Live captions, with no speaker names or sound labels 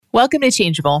Welcome to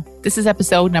Changeable. This is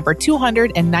episode number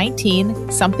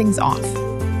 219, Something's Off.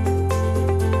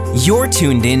 You're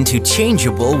tuned in to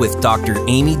Changeable with Dr.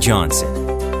 Amy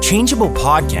Johnson. Changeable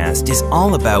podcast is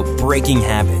all about breaking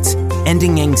habits,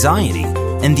 ending anxiety,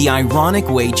 and the ironic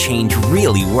way change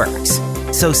really works.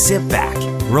 So sit back,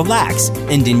 relax,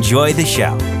 and enjoy the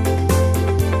show.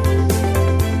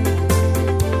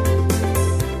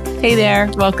 Hey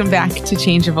there, welcome back to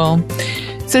Changeable.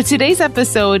 So today's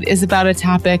episode is about a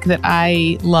topic that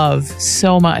I love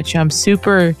so much. I'm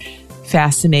super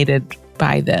fascinated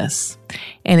by this.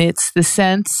 And it's the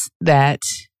sense that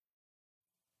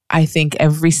I think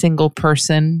every single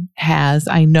person has.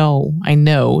 I know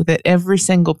that every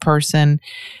single person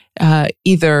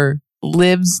either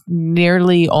lives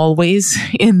nearly always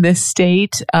in this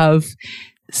state of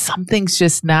something's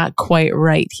just not quite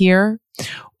right here,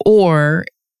 or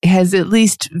has at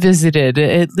least visited,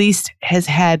 at least has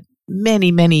had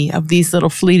many of these little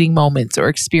fleeting moments or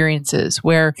experiences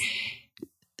where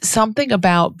something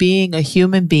about being a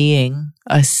human being,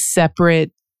 a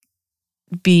separate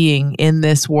being in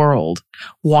this world,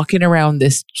 walking around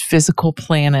this physical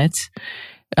planet,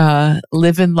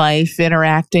 living life,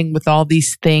 interacting with all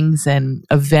these things and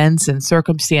events and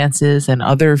circumstances and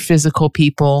other physical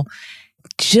people,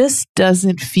 just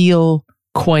doesn't feel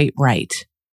quite right.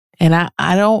 And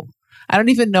I don't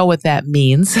even know what that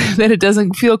means, that it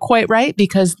doesn't feel quite right,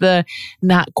 because the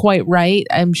not quite right,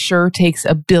 I'm sure, takes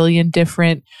a billion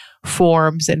different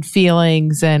forms and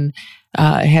feelings and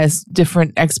has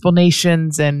different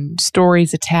explanations and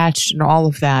stories attached and all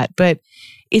of that. But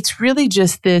it's really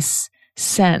just this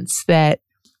sense that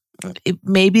it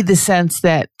may be the sense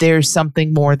that there's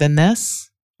something more than this,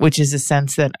 which is a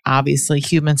sense that obviously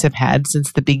humans have had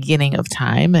since the beginning of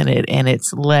time, and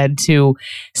it's led to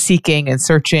seeking and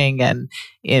searching, and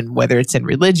in whether it's in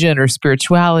religion or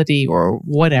spirituality or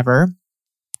whatever,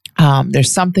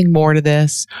 there's something more to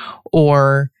this,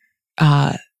 or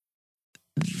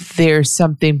there's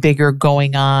something bigger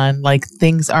going on, like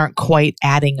things aren't quite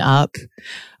adding up.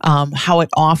 How it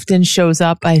often shows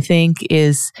up, I think,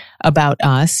 is about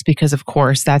us, because of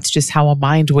course, that's just how a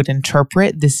mind would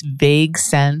interpret this vague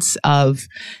sense of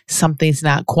something's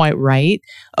not quite right.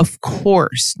 Of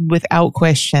course, without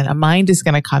question, a mind is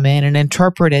going to come in and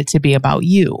interpret it to be about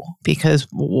you, because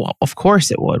well, of course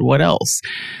it would. What else?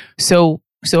 So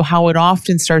how it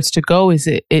often starts to go is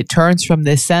it turns from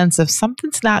this sense of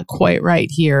something's not quite right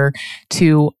here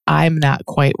to I'm not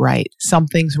quite right.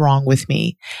 Something's wrong with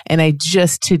me. And I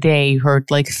just today heard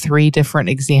like 3 different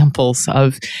examples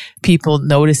of people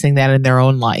noticing that in their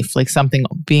own life, like something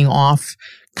being off,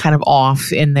 kind of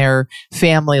off in their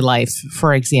family life,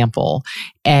 for example.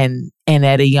 And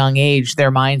at a young age,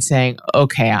 their mind saying,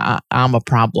 okay, I'm a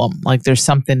problem. Like there's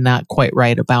something not quite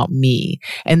right about me.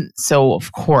 And so,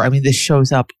 of course, I mean, this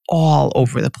shows up all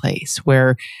over the place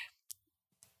where,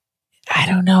 I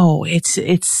don't know,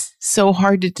 it's so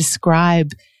hard to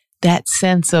describe that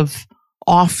sense of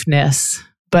offness,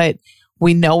 but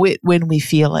we know it when we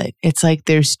feel it. It's like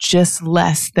there's just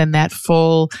less than that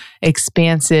full,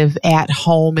 expansive, at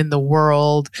home in the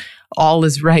world, all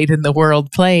is right in the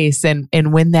world place. And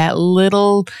when that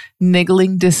little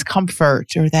niggling discomfort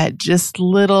or that just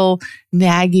little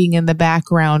nagging in the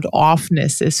background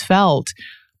offness is felt,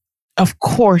 of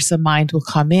course, a mind will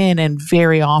come in and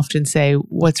very often say,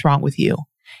 what's wrong with you?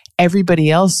 Everybody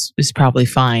else is probably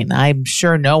fine. I'm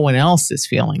sure no one else is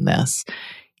feeling this.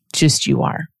 Just you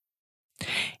are.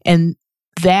 And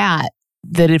that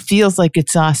it feels like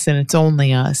it's us and it's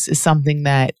only us is something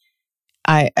that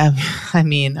I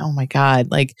mean, oh my God,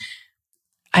 like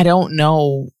I don't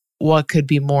know what could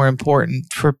be more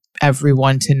important for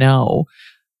everyone to know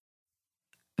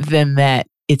than that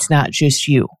it's not just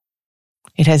you.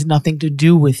 It has nothing to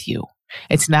do with you.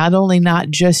 It's not only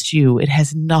not just you, it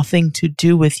has nothing to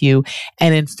do with you.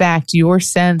 And in fact, your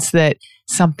sense that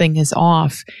something is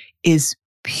off is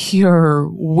pure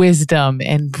wisdom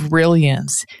and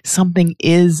brilliance. Something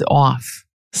is off.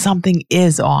 Something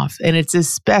is off. And it's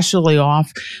especially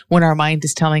off when our mind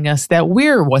is telling us that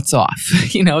we're what's off,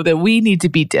 that we need to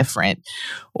be different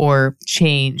or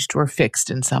changed or fixed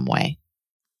in some way.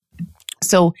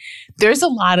 So there's a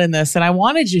lot in this, and I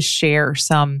want to just share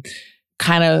some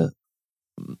kind of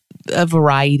a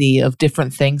variety of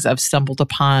different things I've stumbled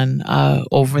upon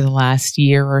over the last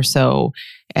year or so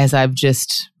as I've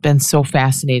just been so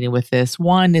fascinated with this.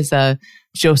 One is a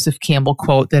Joseph Campbell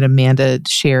quote that Amanda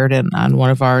shared on one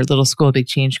of our Little School of Big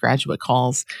Change graduate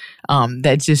calls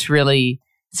that just really,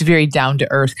 it's a very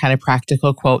down-to-earth kind of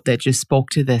practical quote that just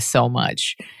spoke to this so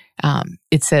much.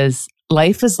 It says,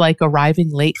 "Life is like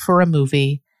arriving late for a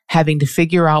movie, having to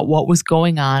figure out what was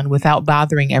going on without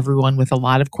bothering everyone with a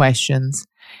lot of questions,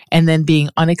 and then being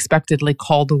unexpectedly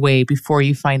called away before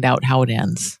you find out how it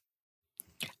ends.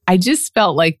 I just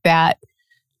felt like that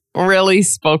really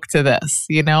spoke to this.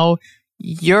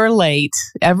 You're late.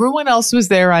 Everyone else was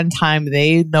there on time.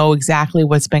 They know exactly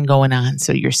what's been going on.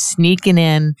 So you're sneaking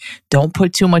in. Don't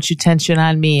put too much attention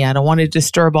on me. I don't want to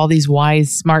disturb all these wise,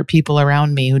 smart people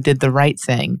around me who did the right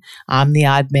thing. I'm the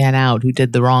odd man out who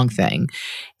did the wrong thing.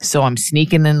 So I'm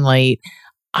sneaking in late.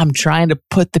 I'm trying to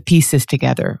put the pieces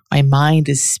together. My mind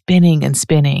is spinning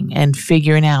and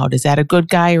figuring out, is that a good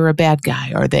guy or a bad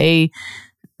guy? Are they,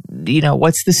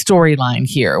 what's the storyline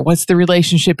here? What's the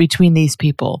relationship between these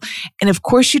people? And of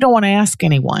course, you don't want to ask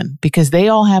anyone because they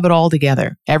all have it all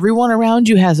together. Everyone around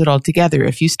you has it all together.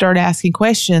 If you start asking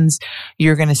questions,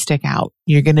 you're going to stick out.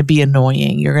 You're going to be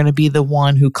annoying. You're going to be the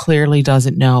one who clearly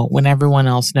doesn't know when everyone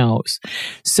else knows.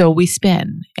 So we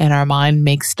spin and our mind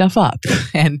makes stuff up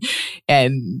and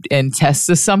tests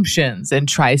assumptions and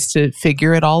tries to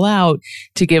figure it all out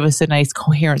to give us a nice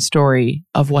coherent story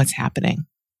of what's happening.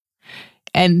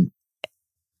 And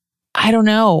I don't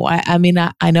know. I know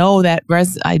that I know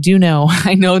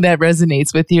that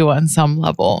resonates with you on some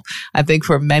level. I think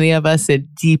for many of us,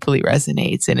 it deeply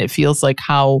resonates, and it feels like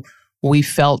how we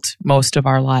felt most of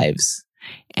our lives.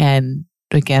 And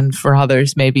again, for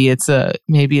others, maybe it's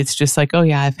just like, oh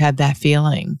yeah, I've had that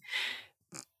feeling.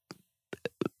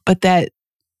 But that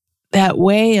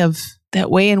way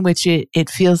in which it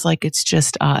feels like it's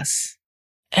just us.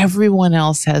 Everyone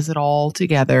else has it all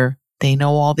together. They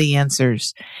know all the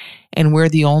answers, and we're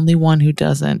the only one who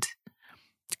doesn't,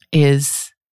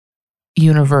 is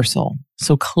universal.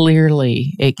 So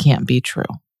clearly it can't be true.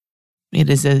 It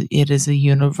is a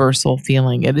universal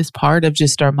feeling. It is part of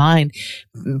just our mind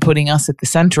putting us at the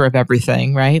center of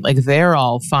everything, right? Like they're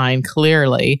all fine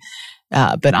clearly,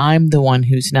 but I'm the one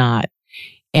who's not.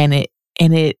 And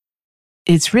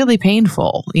it's really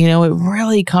painful. It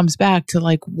really comes back to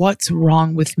like, what's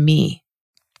wrong with me?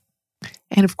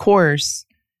 And of course,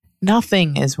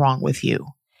 nothing is wrong with you.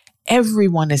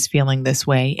 Everyone is feeling this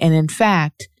way. And in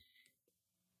fact,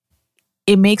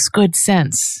 it makes good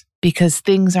sense because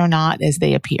things are not as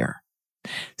they appear.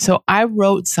 So I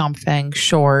wrote something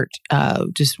short,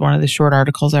 just one of the short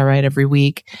articles I write every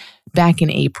week, back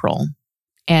in April,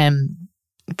 and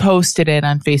posted it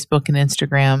on Facebook and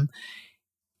Instagram,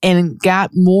 and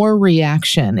got more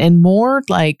reaction and more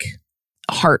like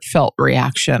heartfelt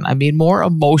reaction. More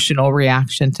emotional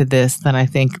reaction to this than I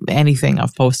think anything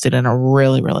I've posted in a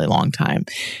really, really long time.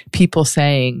 People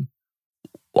saying,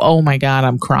 oh my God,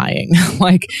 I'm crying.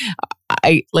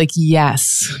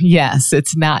 Yes,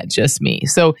 it's not just me.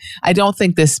 So I don't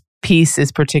think this piece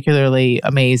is particularly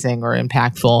amazing or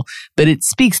impactful, but it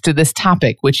speaks to this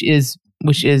topic, which is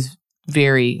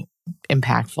very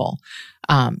impactful.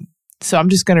 So I'm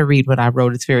just going to read what I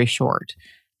wrote. It's very short.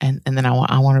 And then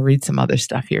I want to read some other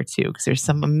stuff here too, because there's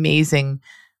some amazing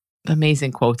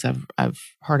quotes I've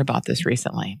heard about this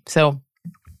recently. So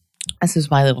this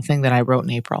is my little thing that I wrote in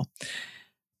April.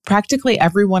 Practically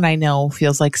everyone I know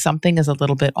feels like something is a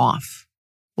little bit off,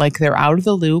 like they're out of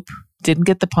the loop, didn't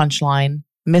get the punchline,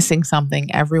 missing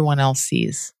something everyone else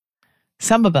sees.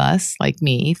 Some of us, like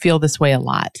me, feel this way a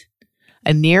lot.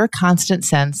 A near constant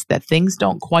sense that things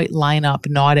don't quite line up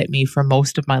gnawed at me for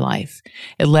most of my life.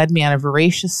 It led me on a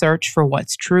voracious search for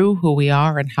what's true, who we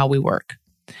are, and how we work.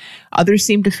 Others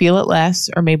seem to feel it less,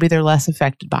 or maybe they're less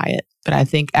affected by it, but I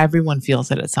think everyone feels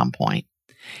it at some point.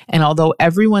 And although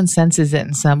everyone senses it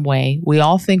in some way, we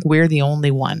all think we're the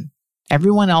only one.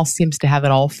 Everyone else seems to have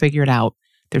it all figured out.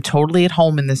 They're totally at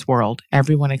home in this world,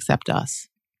 everyone except us.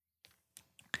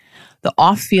 The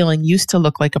off feeling used to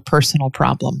look like a personal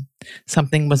problem.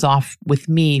 Something was off with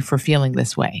me for feeling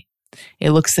this way.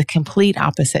 It looks the complete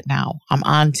opposite now. I'm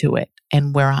onto it,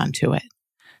 and we're onto it.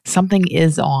 Something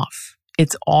is off.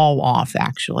 It's all off,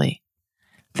 actually.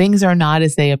 Things are not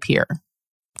as they appear.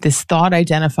 This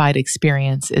thought-identified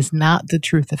experience is not the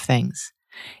truth of things.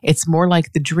 It's more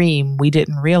like the dream we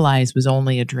didn't realize was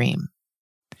only a dream.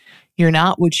 You're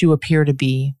not what you appear to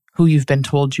be, who you've been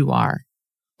told you are.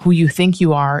 Who you think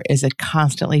you are is a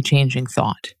constantly changing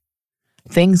thought.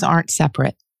 Things aren't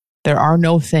separate. There are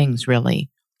no things,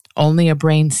 really. Only a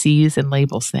brain sees and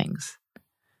labels things.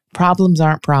 Problems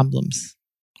aren't problems.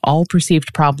 All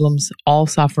perceived problems, all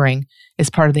suffering,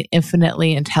 is part of the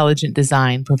infinitely intelligent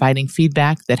design providing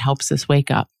feedback that helps us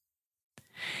wake up.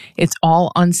 It's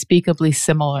all unspeakably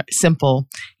simple,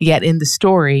 yet in the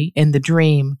story, in the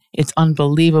dream, it's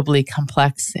unbelievably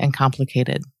complex and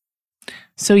complicated.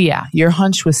 So yeah, your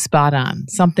hunch was spot on.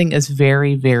 Something is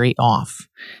very, very off.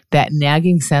 That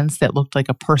nagging sense that looked like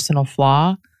a personal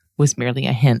flaw was merely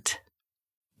a hint.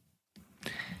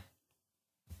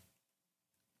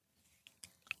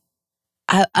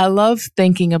 I love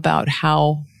thinking about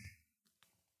how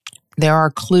there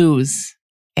are clues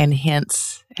and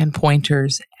hints and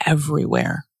pointers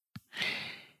everywhere.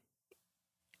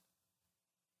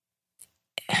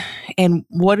 And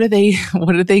what are they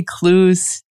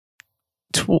clues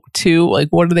to? Like,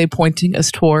 what are they pointing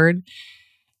us toward?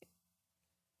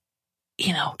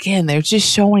 Again, they're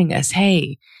just showing us,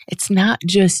 hey, it's not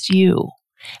just you.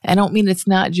 I don't mean it's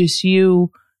not just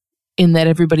you in that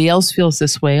everybody else feels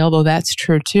this way, although that's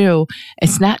true too.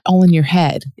 It's not all in your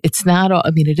head. It's not all,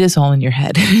 it is all in your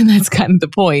head. And that's kind of the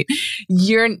point.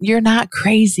 You're not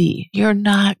crazy. You're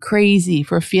not crazy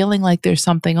for feeling like there's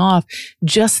something off.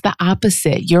 Just the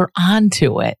opposite. You're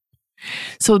onto it.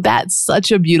 So that's such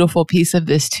a beautiful piece of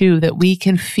this too, that we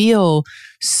can feel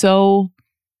so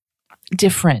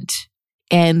different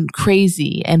and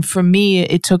crazy. And for me,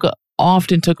 it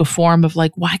often took a form of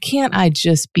like, why can't I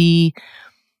just be,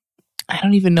 I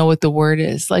don't even know what the word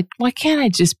is. Like, why can't I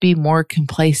just be more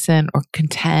complacent or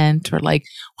content? Or like,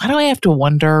 why do I have to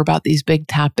wonder about these big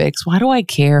topics? Why do I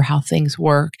care how things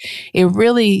work? It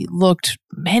really looked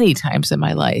many times in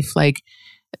my life like,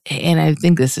 and I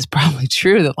think this is probably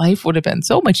true, that life would have been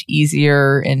so much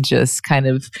easier and just kind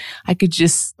of, I could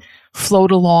just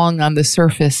float along on the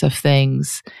surface of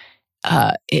things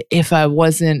if I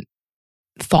wasn't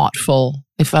thoughtful,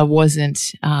 if I wasn't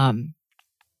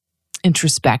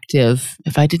introspective,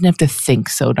 if I didn't have to think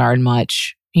so darn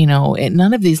much.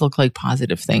 None of these look like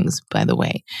positive things, by the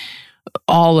way.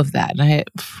 All of that. And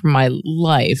from my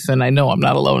life, and I know I'm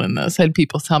not alone in this, I had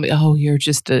people tell me, oh, you're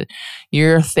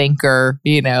a thinker,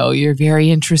 you're very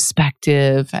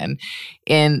introspective. And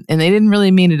they didn't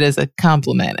really mean it as a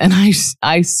compliment. And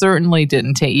I certainly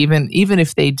didn't take, even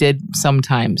if they did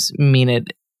sometimes mean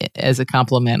it as a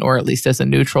compliment, or at least as a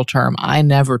neutral term, I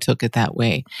never took it that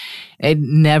way. It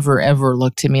never, ever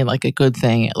looked to me like a good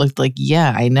thing. It looked like,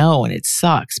 yeah, I know. And it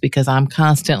sucks because I'm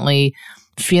constantly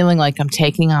feeling like I'm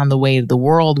taking on the weight of the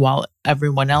world while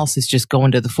everyone else is just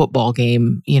going to the football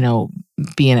game,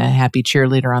 being a happy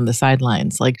cheerleader on the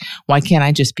sidelines. Like, why can't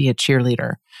I just be a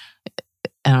cheerleader?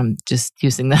 And I'm just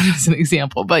using that as an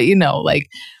example, but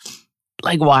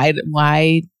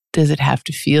why does it have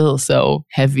to feel so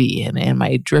heavy? And am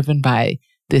I driven by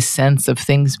this sense of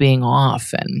things being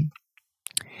off? And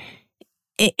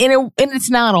it's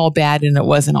not all bad, and it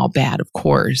wasn't all bad, of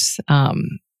course.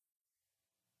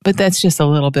 But that's just a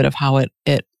little bit of how it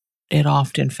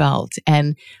often felt.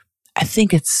 And I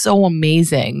think it's so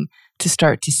amazing to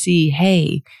start to see,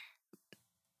 hey,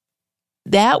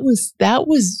 that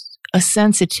was a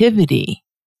sensitivity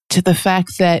to the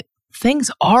fact that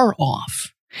things are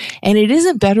off. And it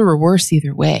isn't better or worse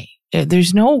either way.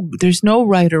 There's no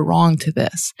right or wrong to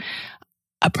this.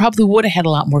 I probably would have had a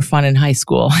lot more fun in high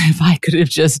school if I could have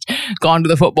just gone to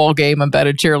the football game and been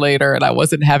a cheerleader and I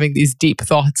wasn't having these deep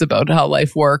thoughts about how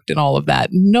life worked and all of that.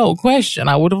 No question.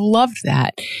 I would have loved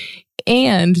that.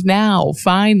 And now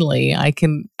finally I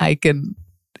can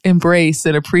embrace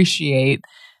and appreciate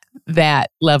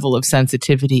that level of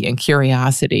sensitivity and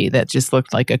curiosity that just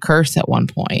looked like a curse at one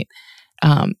point.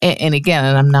 And again,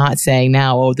 and I'm not saying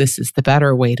now, oh, this is the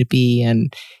better way to be,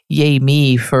 and yay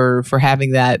me for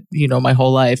having that, my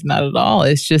whole life. Not at all.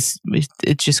 It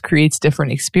just creates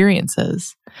different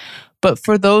experiences. But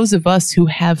for those of us who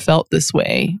have felt this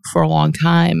way for a long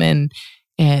time and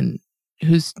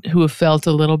who have felt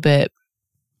a little bit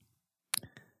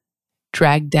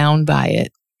dragged down by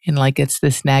it, and like it's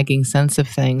this nagging sense of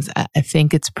things, I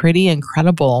think it's pretty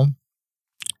incredible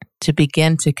to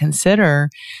begin to consider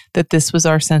that this was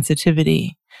our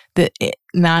sensitivity, that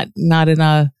not in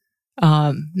a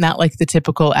not like the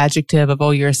typical adjective of, oh,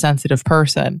 you're a sensitive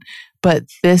person, but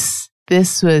this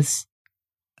was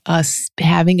us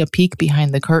having a peek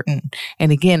behind the curtain.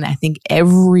 And again, I think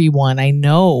everyone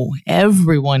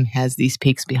has these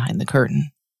peeks behind the curtain.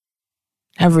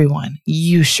 Everyone.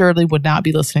 You surely would not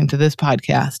be listening to this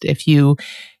podcast if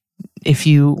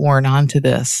you weren't onto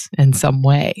this in some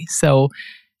way. So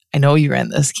I know you're in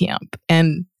this camp,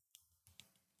 and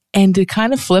to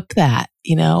kind of flip that,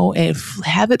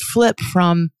 have it flip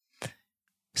from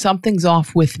something's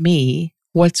off with me,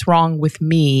 what's wrong with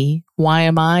me, why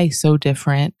am I so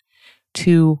different,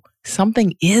 to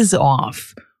something is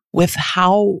off with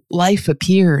how life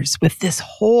appears, with this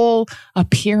whole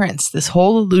appearance, this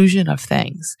whole illusion of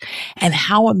things, and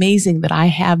how amazing that I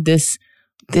have this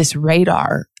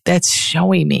radar that's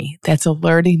showing me, that's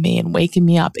alerting me and waking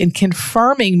me up and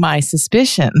confirming my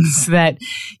suspicions that,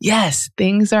 yes,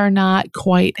 things are not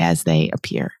quite as they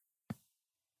appear.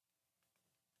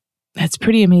 That's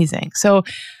pretty amazing. So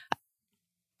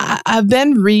I've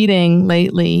been reading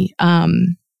lately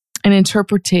an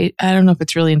interpretation. I don't know if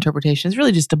it's really interpretation. It's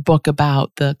really just a book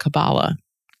about the Kabbalah.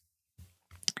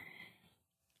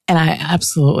 And I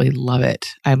absolutely love it.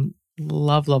 I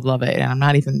love it. And I'm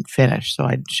not even finished, so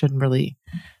I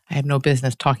have no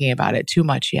business talking about it too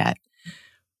much yet.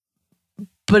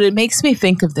 But it makes me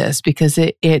think of this because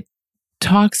it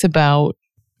talks about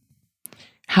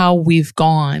how we've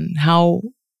gone,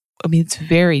 it's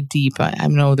very deep. I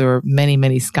know there are many,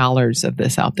 many scholars of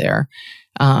this out there.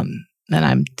 And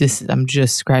I'm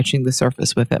just scratching the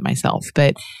surface with it myself.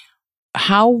 But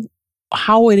how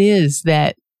it is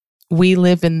that we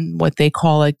live in what they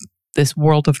call this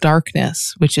world of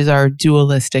darkness, which is our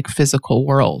dualistic physical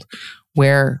world,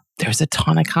 where there's a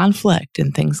ton of conflict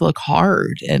and things look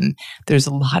hard and there's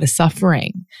a lot of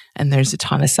suffering and there's a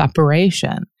ton of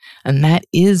separation. And that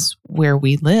is where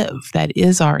we live. That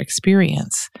is our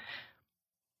experience.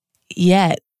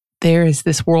 Yet there is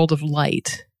this world of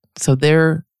light. So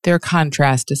their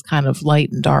contrast is kind of light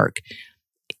and dark.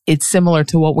 It's similar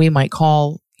to what we might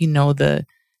call, the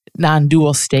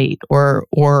non-dual state or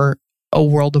a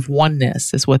world of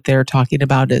oneness is what they're talking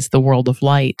about as the world of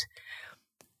light.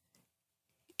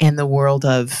 And the world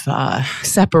of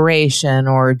separation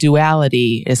or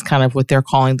duality is kind of what they're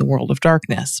calling the world of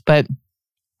darkness. But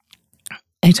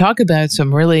I talk about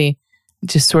some really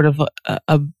just sort of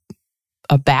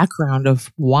a background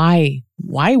of why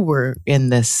we're in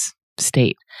this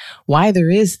state, why there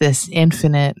is this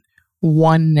infinite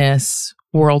oneness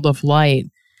world of light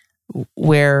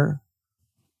where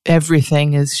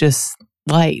everything is just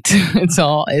light. It's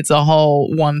a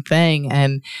whole one thing,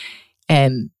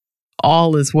 and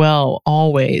all is well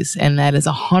always, and that is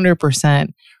 100%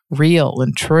 real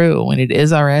and true, and it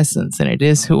is our essence, and it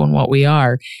is who and what we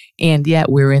are. And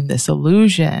yet we're in this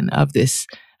illusion of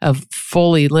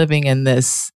fully living in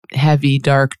this heavy,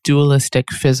 dark,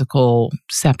 dualistic, physical,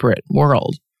 separate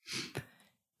world.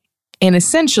 And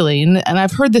essentially, and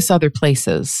I've heard this other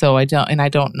places, so I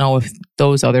don't know if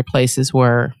those other places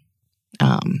were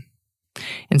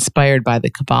inspired by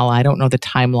the Kabbalah. I don't know the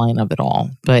timeline of it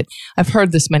all, but I've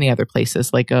heard this many other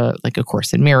places, like a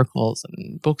Course in Miracles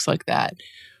and books like that,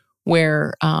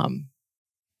 where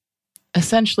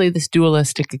essentially this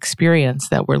dualistic experience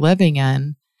that we're living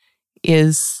in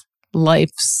is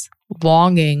life's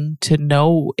longing to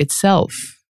know itself,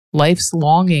 life's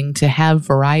longing to have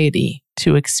variety,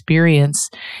 to experience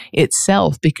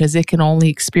itself, because it can only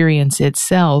experience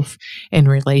itself in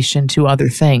relation to other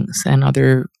things and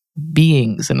other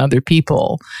beings and other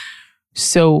people.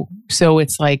 So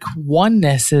it's like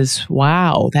oneness is,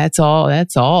 wow, that's all,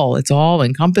 it's all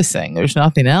encompassing. There's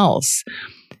nothing else.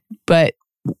 But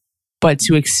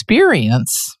to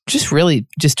experience, just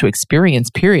to experience,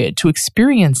 period, to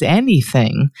experience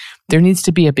anything, there needs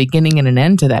to be a beginning and an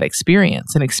end to that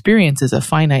experience. An experience is a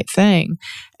finite thing.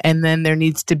 And then there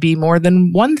needs to be more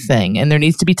than one thing. And there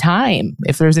needs to be time.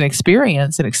 If there's an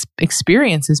experience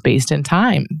is based in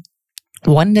time.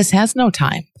 Oneness has no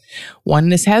time.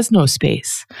 Oneness has no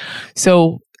space.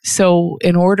 So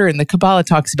in order, and the Kabbalah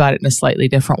talks about it in a slightly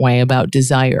different way, about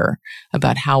desire,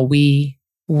 about how we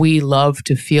love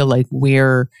to feel like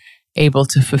we're able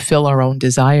to fulfill our own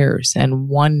desires, and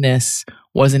oneness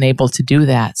wasn't able to do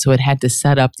that. So it had to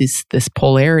set up this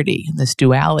polarity, this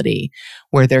duality,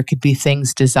 where there could be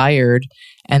things desired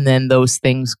and then those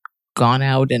things gone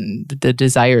out and the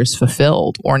desires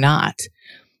fulfilled or not.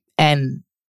 And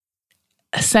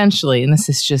essentially, and this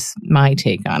is just my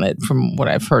take on it from what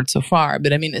I've heard so far,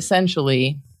 but I mean,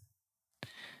 essentially,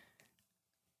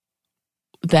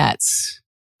 that's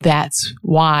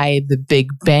why the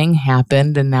Big Bang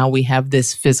happened, and now we have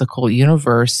this physical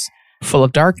universe full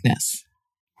of darkness,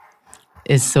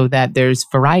 is so that there's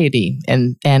variety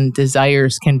and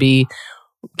desires can be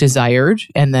desired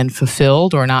and then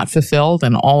fulfilled or not fulfilled,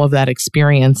 and all of that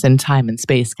experience in time and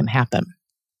space can happen.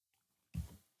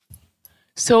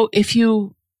 So if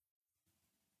you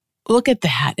look at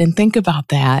that and think about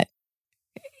that,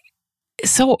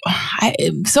 so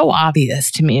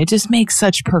obvious to me. It just makes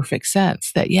such perfect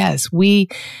sense that yes, we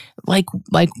like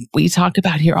we talk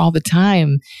about here all the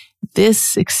time,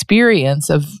 this experience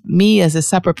of me as a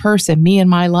separate person, me and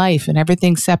my life and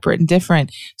everything separate and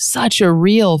different, such a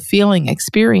real feeling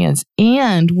experience.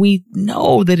 And we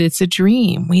know that it's a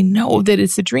dream. We know that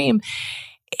it's a dream.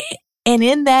 And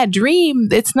in that dream,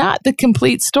 it's not the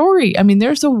complete story. I mean,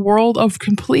 there's a world of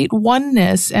complete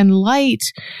oneness and light,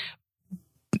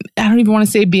 I don't even want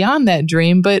to say beyond that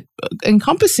dream, but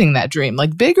encompassing that dream,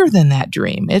 like bigger than that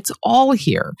dream. It's all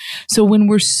here. So when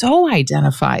we're so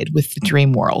identified with the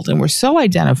dream world and we're so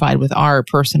identified with our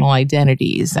personal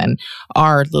identities and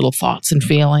our little thoughts and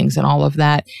feelings and all of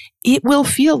that, it will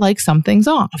feel like something's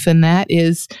off. And that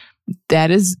is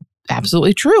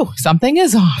absolutely true. Something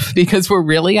is off because we're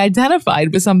really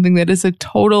identified with something that is a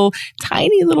total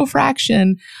tiny little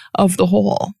fraction of the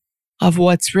whole of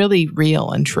what's really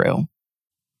real and true.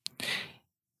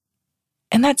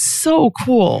 And that's so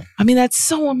cool. I mean, that's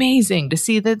so amazing to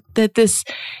see that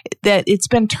it's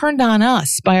been turned on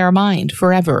us by our mind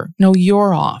forever. No,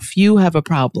 you're off. You have a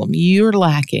problem. You're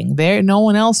lacking. No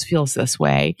one else feels this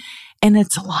way. And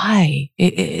it's a lie.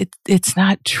 It's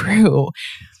not true.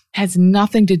 It has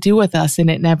nothing to do with us, and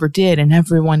it never did. And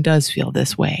everyone does feel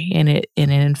this way. And it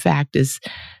in fact is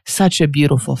such a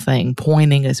beautiful thing,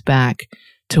 pointing us back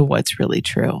to what's really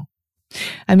true.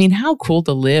 I mean, how cool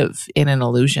to live in an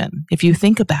illusion. If you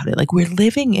think about it, like we're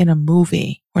living in a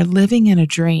movie, we're living in a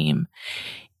dream,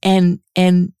 and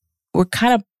we're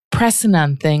kind of pressing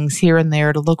on things here and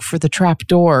there to look for the trap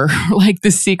door, like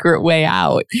the secret way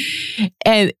out.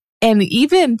 And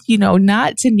even,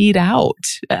 not to need out,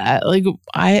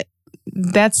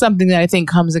 that's something that I think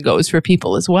comes and goes for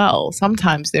people as well.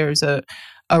 Sometimes there's a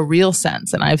real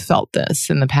sense, and I've felt this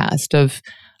in the past of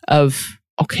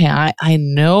okay, I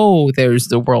know there's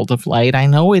the world of light. I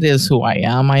know it is who I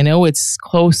am. I know it's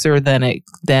closer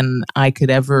than I could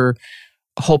ever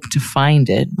hope to find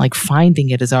it. Like finding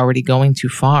it is already going too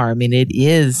far. I mean,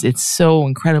 it's so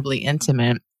incredibly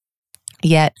intimate.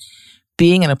 Yet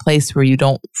being in a place where you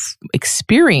don't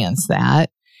experience that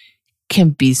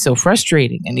can be so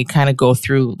frustrating, and you kind of go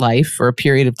through life for a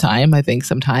period of time. I think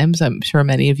sometimes, I'm sure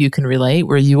many of you can relate,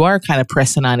 where you are kind of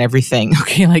pressing on everything.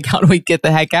 Okay, like how do we get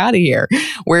the heck out of here?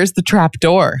 Where's the trap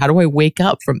door? How do I wake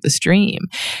up from this dream?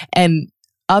 And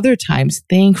other times,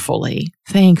 thankfully,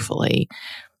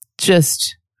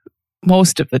 just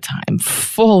most of the time,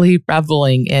 fully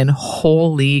reveling in,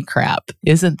 holy crap,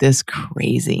 isn't this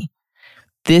crazy?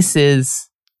 This is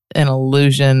an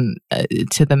illusion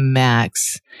to the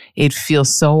max. It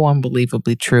feels so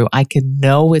unbelievably true. I can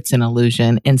know it's an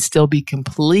illusion and still be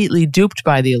completely duped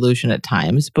by the illusion at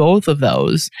times, both of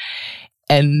those,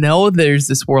 and know there's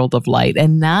this world of light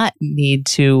and not need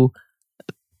to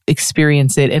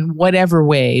experience it in whatever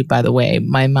way, by the way,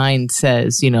 my mind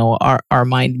says, our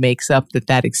mind makes up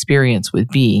that experience would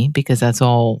be, because that's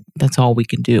all we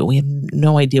can do. We have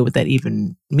no idea what that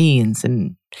even means,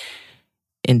 and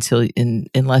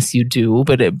unless you do,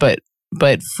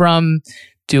 but from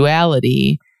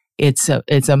duality, it's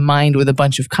a mind with a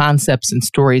bunch of concepts and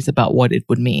stories about what it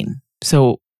would mean.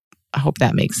 So I hope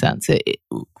that makes sense.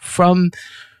 From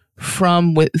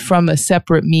a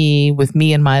separate me, with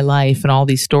me and my life and all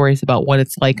these stories about what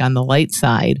it's like on the light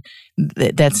side,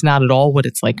 that's not at all what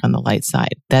it's like on the light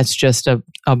side. That's just a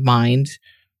mind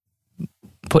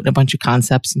putting a bunch of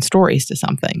concepts and stories to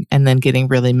something and then getting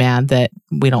really mad that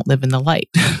we don't live in the light.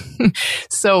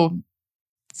 So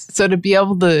to be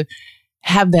able to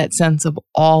have that sense of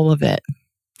all of it,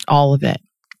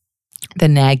 the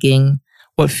nagging,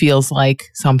 what feels like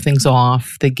something's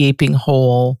off, the gaping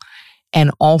hole,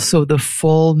 and also the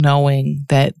full knowing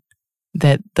that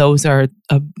those are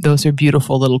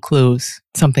beautiful little clues.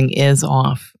 Something is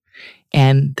off.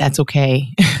 And that's okay.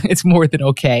 It's more than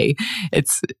okay.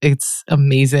 It's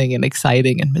amazing and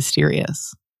exciting and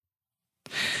mysterious.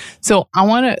 So I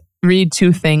want to read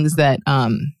two things that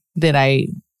I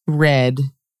read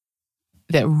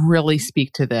that really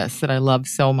speak to this, that I love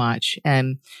so much.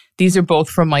 And these are both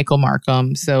from Michael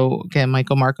Markham. So again,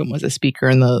 Michael Markham was a speaker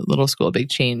in the Little School of Big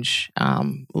Change a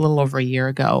little over a year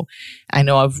ago. I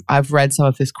know I've read some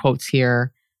of his quotes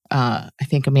here. I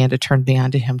think Amanda turned me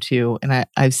on to him too. And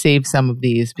I've saved some of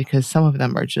these because some of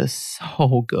them are just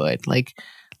so good, like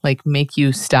make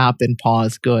you stop and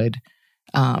pause good.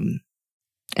 And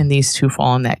these two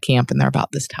fall in that camp, and they're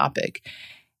about this topic.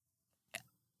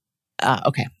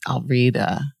 Okay, I'll read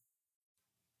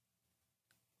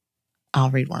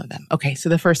one of them. Okay, so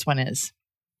the first one is,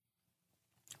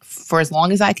 for as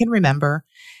long as I can remember,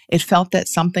 it felt that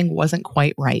something wasn't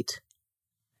quite right.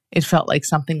 It felt like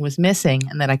something was missing,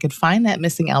 and that I could find that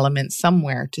missing element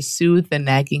somewhere to soothe the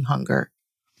nagging hunger.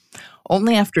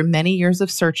 Only after many years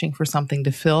of searching for something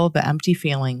to fill the empty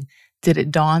feeling did it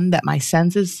dawn that my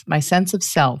sense of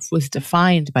self was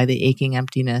defined by the aching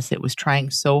emptiness it was trying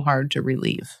so hard to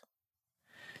relieve.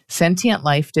 Sentient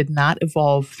life did not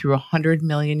evolve through 100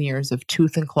 million years of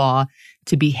tooth and claw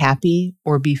to be happy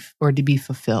or to be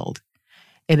fulfilled.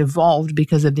 It evolved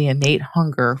because of the innate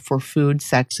hunger for food,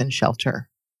 sex, and shelter.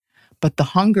 But the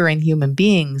hunger in human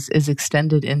beings is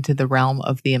extended into the realm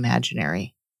of the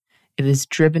imaginary. It is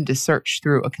driven to search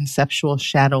through a conceptual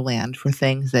shadowland for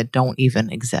things that don't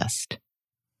even exist.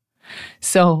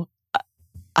 So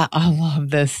I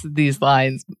love these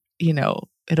lines.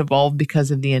 It evolved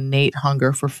because of the innate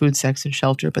hunger for food, sex, and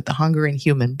shelter, but the hunger in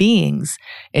human beings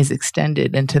is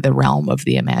extended into the realm of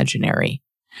the imaginary.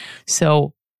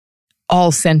 So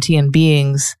all sentient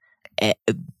beings,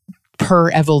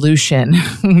 per evolution,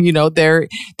 there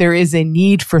is a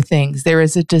need for things. There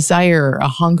is a desire, a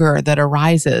hunger that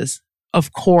arises.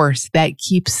 Of course, that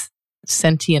keeps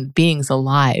sentient beings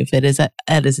alive. It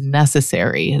is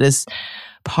necessary. It is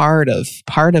part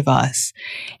of us.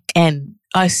 And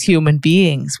us human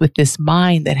beings with this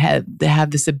mind that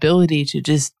have this ability to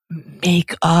just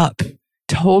make up,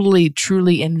 totally,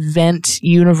 truly invent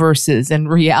universes and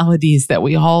realities that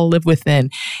we all live within.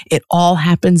 It all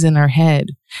happens in our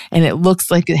head. And it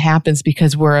looks like it happens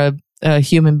because we're a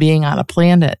human being on a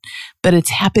planet, but it's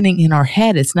happening in our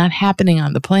head. It's not happening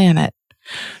on the planet.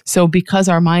 So because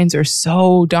our minds are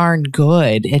so darn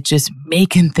good at just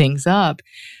making things up,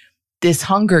 this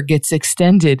hunger gets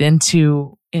extended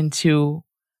into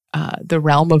the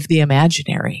realm of the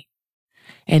imaginary.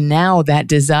 And now that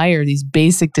desire, these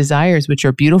basic desires, which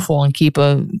are beautiful and keep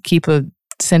a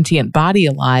sentient body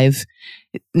alive,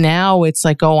 now it's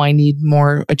like, oh, I need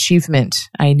more achievement.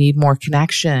 I need more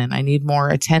connection. I need more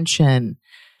attention.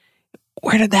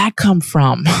 Where did that come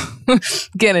from?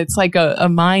 Again, it's like a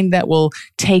mind that will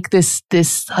take this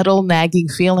subtle nagging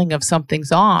feeling of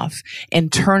something's off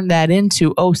and turn that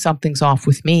into, oh, something's off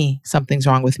with me. Something's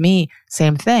wrong with me.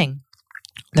 Same thing.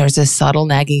 There's a subtle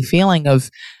nagging feeling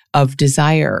of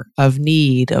desire, of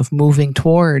need, of moving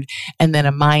toward. And then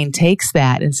a mind takes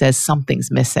that and says, something's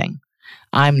missing.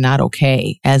 I'm not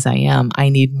okay as I am. I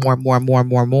need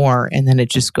more. And then it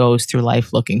just goes through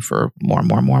life looking for more.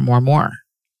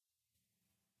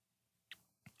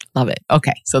 Love it.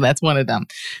 Okay. So that's one of them.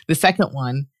 The second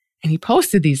one, and he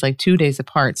posted these like 2 days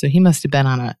apart. So he must have been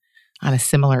on a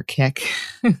similar kick,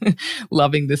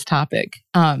 loving this topic.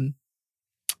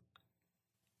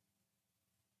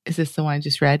 Is this the one I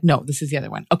just read? No, this is the other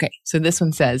one. Okay. So this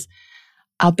one says,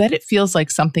 I'll bet it feels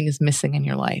like something is missing in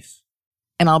your life.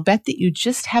 And I'll bet that you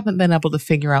just haven't been able to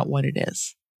figure out what it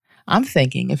is. I'm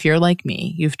thinking if you're like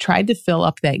me, you've tried to fill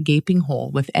up that gaping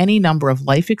hole with any number of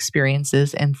life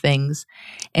experiences and things,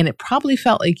 and it probably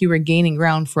felt like you were gaining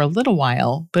ground for a little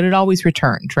while, but it always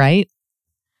returned, right?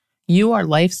 You are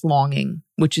life's longing,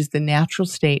 which is the natural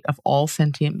state of all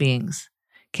sentient beings,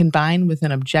 combined with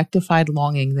an objectified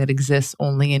longing that exists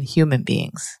only in human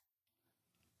beings.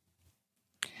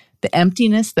 The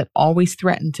emptiness that always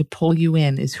threatened to pull you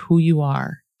in is who you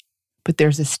are, but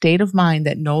there's a state of mind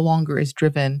that no longer is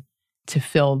driven to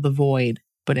fill the void,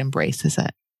 but embraces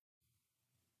it.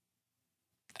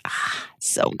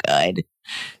 So good.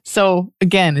 So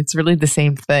again, it's really the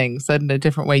same thing, said in a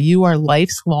different way. You are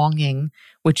life's longing,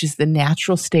 which is the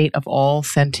natural state of all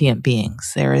sentient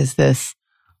beings. There is this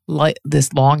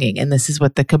longing, and this is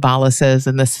what the Kabbalah says,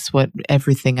 and this is what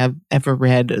everything I've ever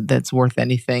read that's worth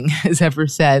anything has ever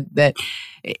said, that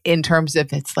in terms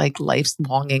of it's like life's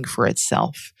longing for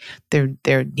itself.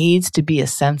 There needs to be a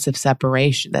sense of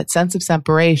separation. That sense of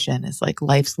separation is like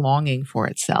life's longing for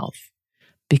itself,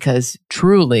 because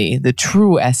truly the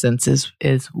true essence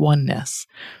is oneness.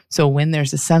 So when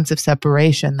there's a sense of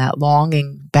separation, that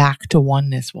longing back to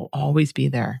oneness will always be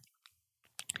there.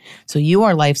 So you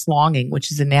are life's longing,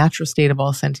 which is a natural state of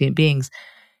all sentient beings,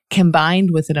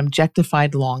 combined with an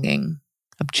objectified longing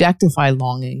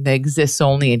that exists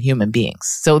only in human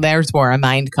beings. So there's where our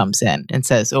mind comes in and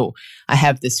says, oh, I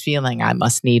have this feeling I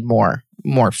must need more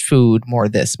food, more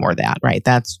this, more that, right?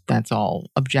 That's all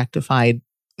objectified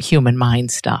human mind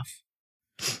stuff.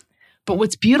 But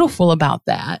what's beautiful about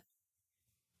that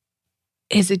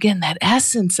is, again, that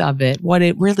essence of it, what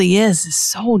it really is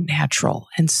so natural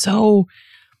and so,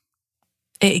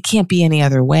 it can't be any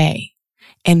other way.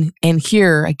 And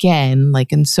here, again,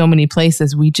 like in so many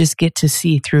places, we just get to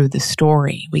see through the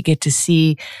story. We get to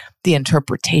see the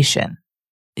interpretation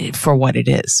for what it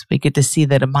is. We get to see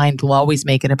that a mind will always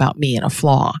make it about me and a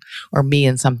flaw, or me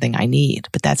and something I need.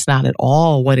 But that's not at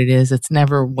all what it is. It's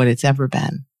never what it's ever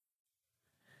been.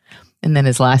 And then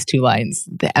his last two lines,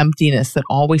 the emptiness that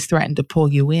always threatened to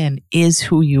pull you in is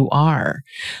who you are.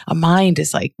 A mind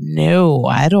is like, no,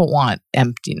 I don't want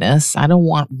emptiness. I don't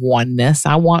want oneness.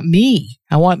 I want me.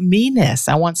 I want me-ness.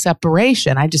 I want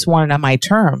separation. I just want it on my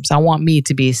terms. I want me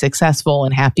to be successful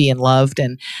and happy and loved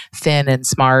and thin and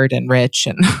smart and rich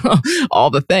and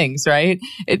all the things, right?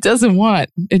 It doesn't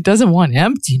want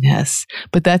emptiness,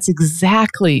 but that's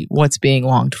exactly what's being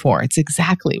longed for. It's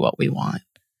exactly what we want.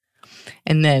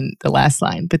 And then the last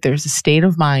line, but there's a state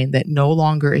of mind that no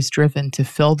longer is driven to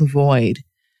fill the void,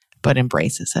 but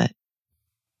embraces it.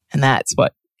 And that's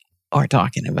what we're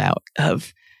talking about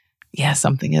of,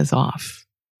 something is off.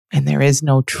 And there is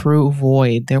no true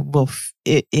void.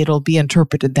 It'll be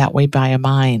interpreted that way by a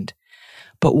mind.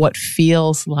 But what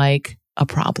feels like a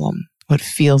problem, what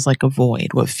feels like a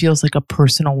void, what feels like a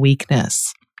personal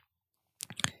weakness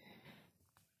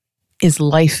is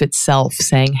life itself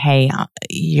saying, hey,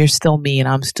 you're still me and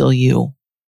I'm still you.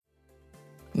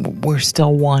 We're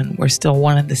still one. We're still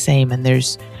one and the same. And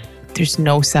there's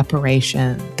no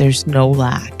separation. There's no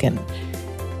lack and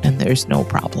there's no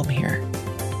problem here.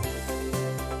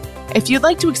 If you'd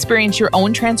like to experience your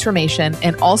own transformation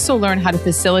and also learn how to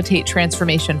facilitate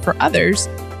transformation for others,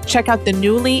 check out the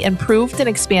newly improved and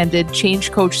expanded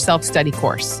Change Coach Self-Study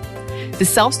course. The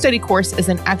self-study course is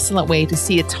an excellent way to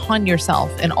see a ton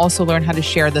yourself and also learn how to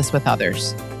share this with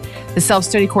others. The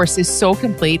self-study course is so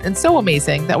complete and so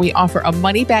amazing that we offer a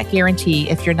money-back guarantee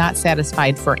if you're not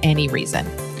satisfied for any reason.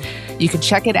 You can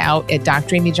check it out at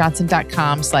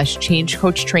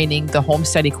dramyjohnson.com/changecoachtraining, the home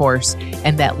study course,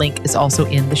 and that link is also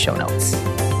in the show notes.